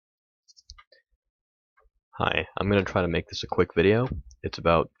Hi, I'm going to try to make this a quick video. It's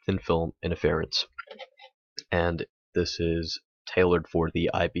about thin film interference, and this is tailored for the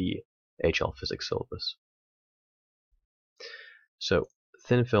IB HL Physics syllabus. So,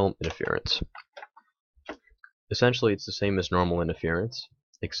 thin film interference. Essentially, it's the same as normal interference,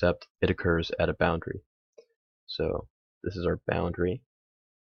 except it occurs at a boundary. So, this is our boundary.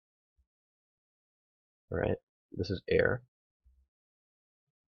 Alright, this is air,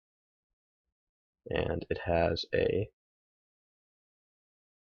 and it has a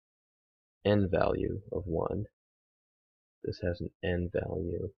n value of 1. This has an n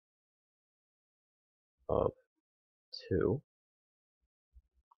value of 2.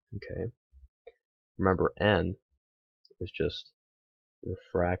 Okay. Remember, n is just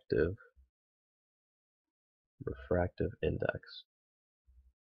refractive index.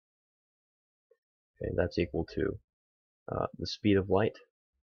 Okay, that's equal to the speed of light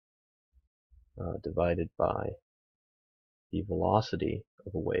divided by the velocity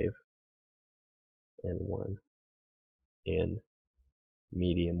of a wave, n1 in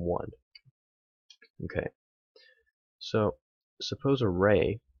medium 1. Okay, so suppose a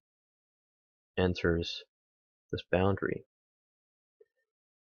ray enters this boundary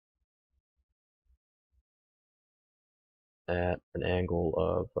at an angle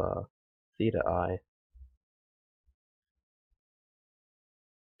of theta I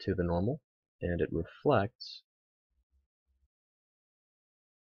to the normal, and it reflects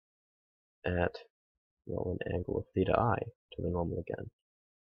at, well, an angle of theta I to the normal again.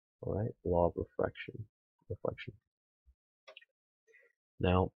 Alright, law of reflection.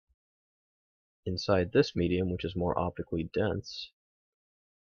 Now, inside this medium, which is more optically dense,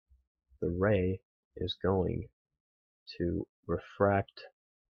 the ray is going to refract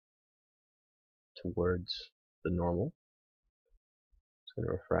towards the normal. It's going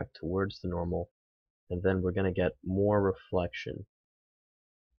to refract towards the normal, and then we're going to get more reflection.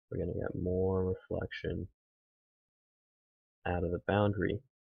 We're going to get more reflection out of the boundary,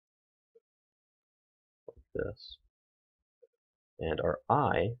 like this. And our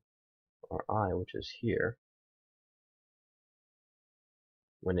eye, which is here,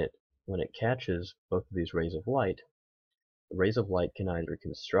 when it catches both of these rays of light, the rays of light can either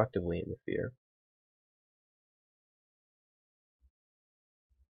constructively interfere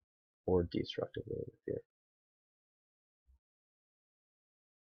or destructively interfere.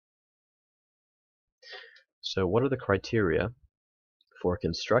 So what are the criteria for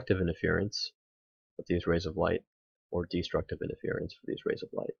constructive interference with these rays of light or destructive interference for these rays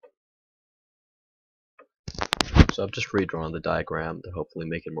of light? So I've just redrawn the diagram to hopefully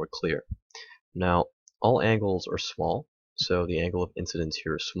make it more clear. Now, all angles are small, so the angle of incidence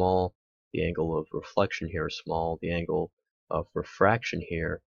here is small, the angle of reflection here is small, the angle of refraction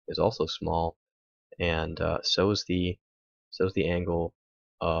here is also small, and so is the angle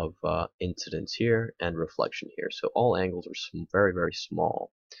of incidence here and reflection here. So all angles are very, very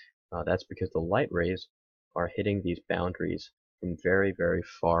small. That's because the light rays are hitting these boundaries from very, very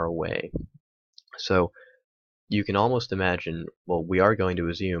far away. So you can almost imagine, well, we are going to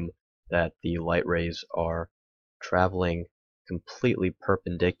assume that the light rays are traveling completely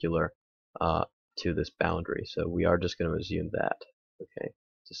perpendicular to this boundary. So we are just going to assume that, okay,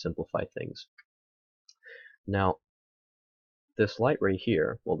 to simplify things. Now, this light ray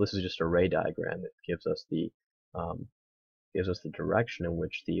here, well, this is just a ray diagram. It gives us the direction in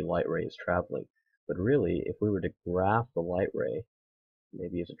which the light ray is traveling. But really, if we were to graph the light ray,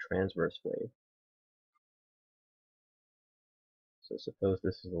 maybe as a transverse wave. So suppose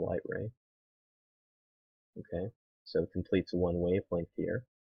this is a light ray. Okay, so it completes one wavelength here.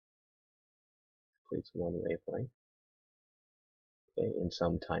 Completes one wavelength. Okay, in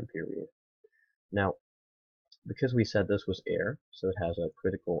some time period. Now, because we said this was air, so it has a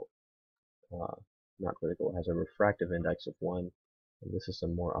critical, not critical, it has a refractive index of 1, and this is a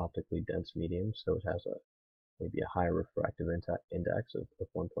more optically dense medium, so it has maybe a higher refractive index of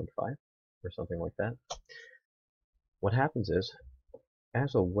 1.5 or something like that. What happens is,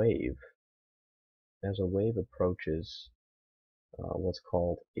 as a wave approaches what's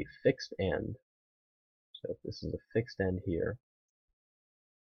called a fixed end, so if this is a fixed end here,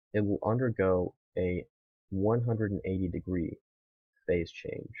 it will undergo a 180-degree phase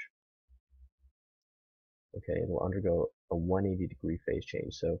change. Okay, it will undergo a 180-degree phase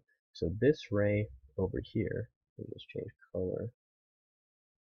change. So this ray over here, let me just change color.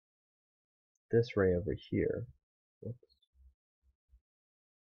 This ray over here, whoops,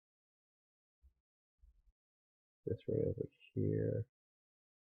 this ray over here,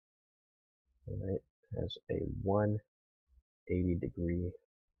 alright, has a 180-degree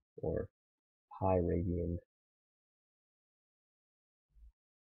or pi radian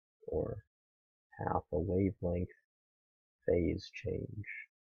half a wavelength phase change.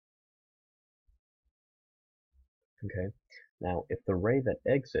 Okay. Now, if the ray that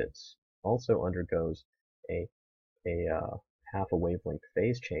exits also undergoes a half a wavelength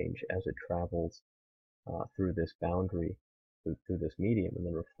phase change as it travels through this boundary, through this medium, and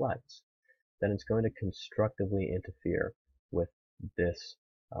then reflects, then it's going to constructively interfere with this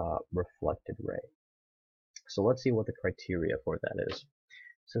reflected ray. So let's see what the criteria for that is.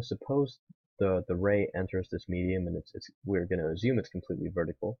 So suppose the ray enters this medium, and we're going to assume it's completely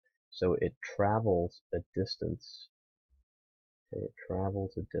vertical. So it travels a distance. Okay, it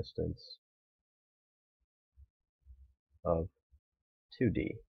travels a distance of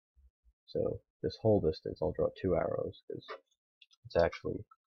 2d. So this whole distance, I'll draw 2 arrows because it's actually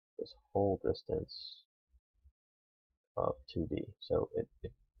this whole distance of 2d. So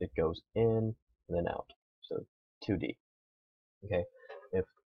it goes in and then out. So 2d. Okay, if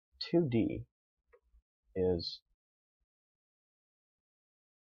 2d is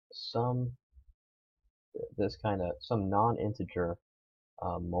some non-integer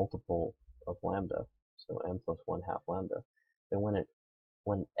multiple of lambda, so m plus 1/2 lambda, then when it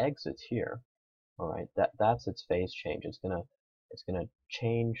exits here, all right, that's its phase change. It's gonna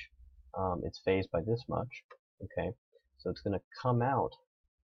change its phase by this much. Okay, so it's gonna come out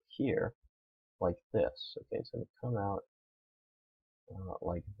here like this. Okay, it's gonna come out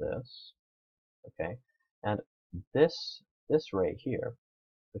like this. Okay, and this ray here,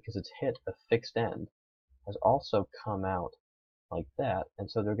 because it's hit a fixed end, has also come out like that,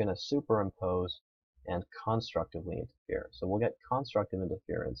 and so they're going to superimpose and constructively interfere. So we'll get constructive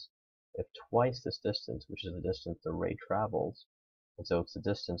interference if twice this distance, which is the distance the ray travels, and so it's the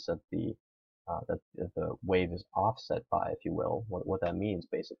distance that the wave is offset by, if you will. What that means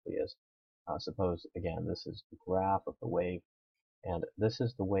basically is, suppose again this is the graph of the wave, and this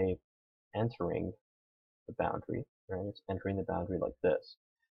is the wave entering the boundary, right? It's entering the boundary like this.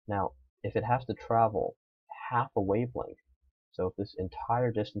 Now, if it has to travel half a wavelength, so if this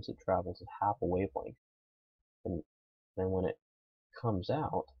entire distance it travels is half a wavelength, then when it comes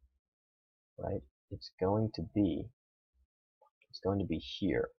out, right, it's going to be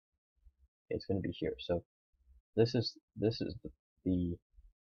here. It's going to be here. So this is the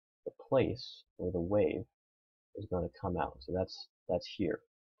place where the wave is going to come out. So that's here.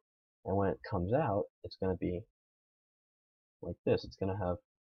 And when it comes out, it's going to be like this. It's going to have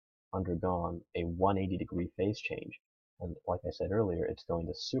undergone a 180-degree phase change. And like I said earlier, it's going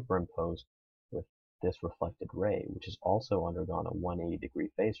to superimpose with this reflected ray, which has also undergone a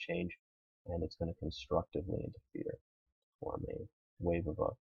 180-degree phase change, and it's going to constructively interfere to form a wave of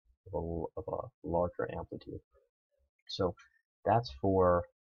a larger amplitude. So that's for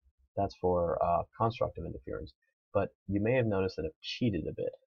constructive interference. But you may have noticed that I've cheated a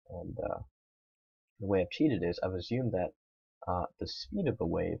bit, and the way I've cheated is I've assumed that the speed of the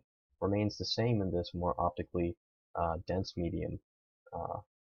wave remains the same in this more optically dense medium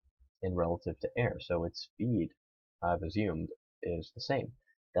in relative to air. So its speed, I've assumed, is the same.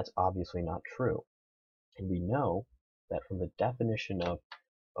 That's obviously not true. And we know that from the definition of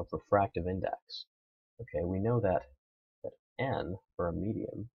refractive index, okay, we know that n for a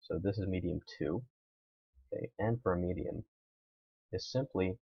medium, so this is medium 2, okay, n for a medium is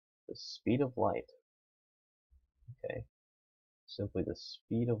simply the speed of light, okay, simply the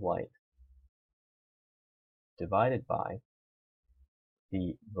speed of light divided by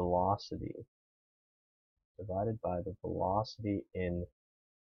the velocity in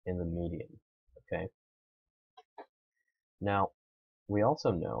the medium. Okay. Now we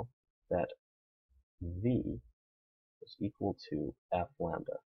also know that v is equal to f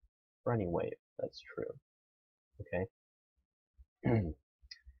lambda for any wave. That's true. Okay.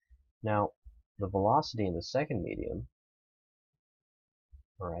 Now the velocity in the second medium,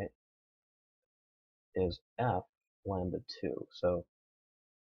 all right, is f lambda 2. So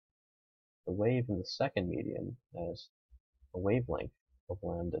the wave in the second medium has a wavelength of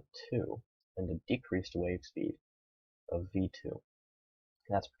lambda 2 and a decreased wave speed of v2.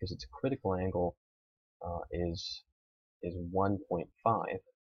 That's because its critical angle is 1.5,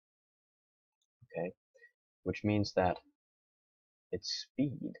 okay, which means that its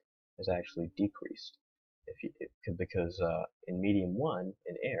speed is actually decreased because in medium 1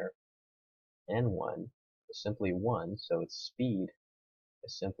 in air, n1 is simply 1, so its speed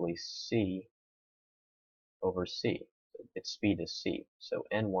is simply c over c. Its speed is c, so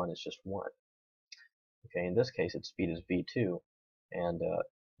n1 is just 1. Okay, in this case its speed is v2, and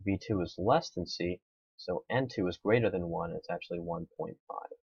v2 is less than c, so n2 is greater than 1, it's actually 1.5.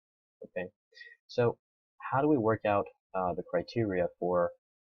 Okay, so how do we work out the criteria for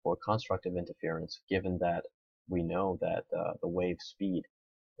for constructive interference, given that we know that the wave speed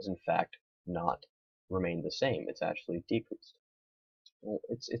is in fact not remained the same. It's actually decreased. Well,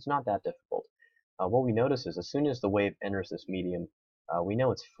 it's not that difficult. What we notice is as soon as the wave enters this medium, we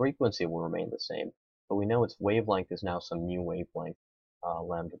know its frequency will remain the same, but we know its wavelength is now some new wavelength,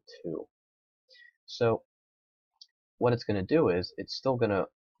 lambda 2. So what it's going to do is it's still going to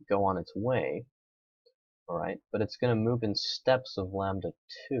go on its way, alright, but it's going to move in steps of lambda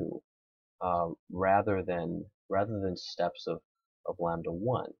 2 rather than steps of lambda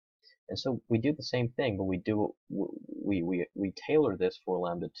 1. And so we do the same thing, but we tailor this for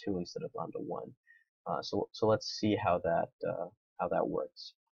lambda 2 instead of lambda 1. So let's see how that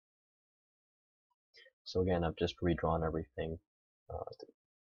works. So again, I've just redrawn everything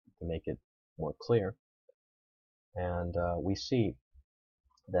to make it more clear, and we see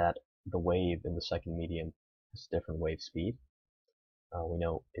that the wave in the second medium has different wave speed. We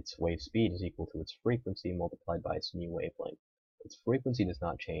know its wave speed is equal to its frequency multiplied by its new wavelength. Its frequency does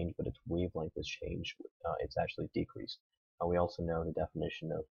not change, but its wavelength has changed. It's actually decreased. We also know the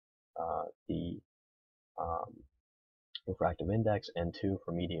definition of the refractive index, N2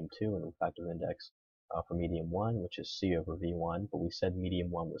 for medium 2, and refractive index for medium 1, which is C over V1, but we said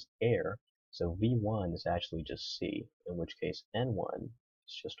medium 1 was air, so V1 is actually just C, in which case N1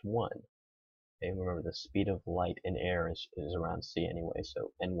 is just 1. Okay, remember the speed of light in air is around C anyway,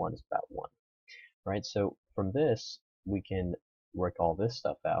 so N1 is about 1. Right, so from this, we can work all this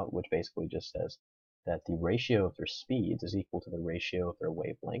stuff out, which basically just says that the ratio of their speeds is equal to the ratio of their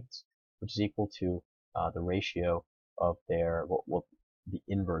wavelengths, which is equal to the ratio of their, the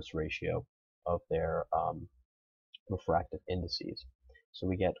inverse ratio of their refractive indices. So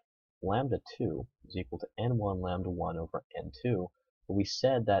we get lambda 2 is equal to n1 lambda 1 over n2, but we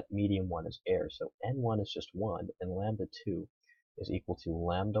said that medium 1 is air, so n1 is just 1, and lambda 2 is equal to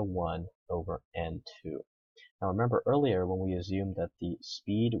lambda 1 over n2. Now remember earlier when we assumed that the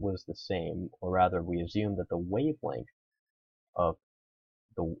speed was the same, or rather we assumed that the wavelength of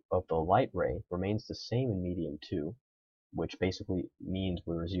the light ray remains the same in medium 2, which basically means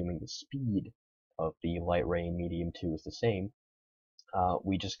we're assuming the speed of the light ray in medium 2 is the same.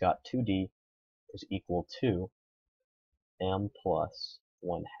 We just got 2d is equal to m plus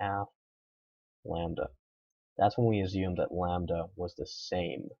 1/2 lambda. That's when we assumed that lambda was the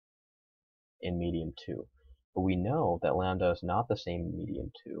same in medium 2. But we know that lambda is not the same in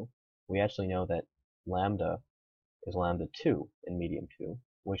medium 2. We actually know that lambda is lambda 2 in medium 2,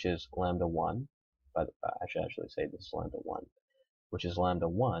 which is lambda 1. I should actually say this is lambda 1, which is lambda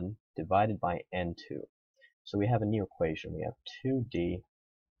 1 divided by n2. So we have a new equation. We have 2d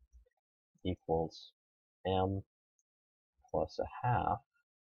equals m plus 1/2,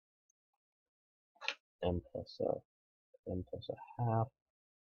 m plus 1/2, m plus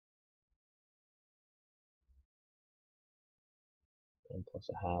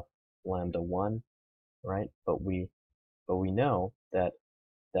 1/2 lambda 1, right? But we know that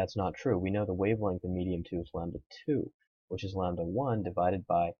that's not true. We know the wavelength in medium 2 is lambda 2, which is lambda 1 divided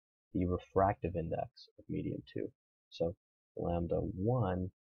by the refractive index of medium 2. So lambda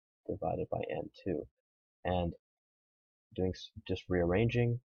 1 divided by n2. And doing just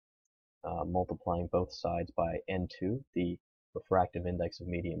rearranging, multiplying both sides by n2, the refractive index of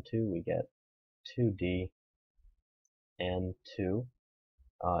medium 2, we get 2d n2.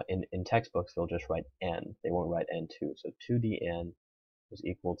 In textbooks, they'll just write n. They won't write n2. So 2dn is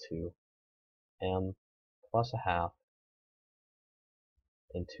equal to m plus 1/2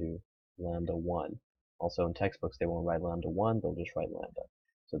 into lambda 1. Also in textbooks, they won't write lambda 1. They'll just write lambda.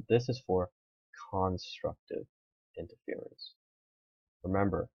 So this is for constructive interference.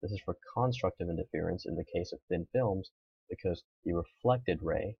 Remember, this is for constructive interference in the case of thin films, because the reflected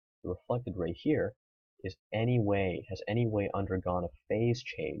ray here has any way undergone a phase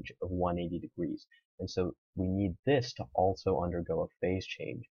change of 180 degrees. And so we need this to also undergo a phase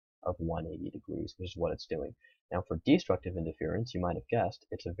change of 180 degrees, which is what it's doing. Now for destructive interference, you might have guessed,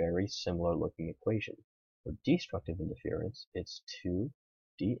 it's a very similar looking equation. For destructive interference, it's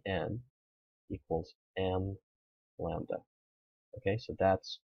 2dn equals m lambda. Okay, so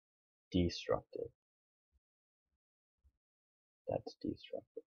that's destructive. That's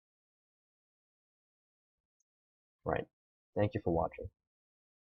destructive. Right. Thank you for watching.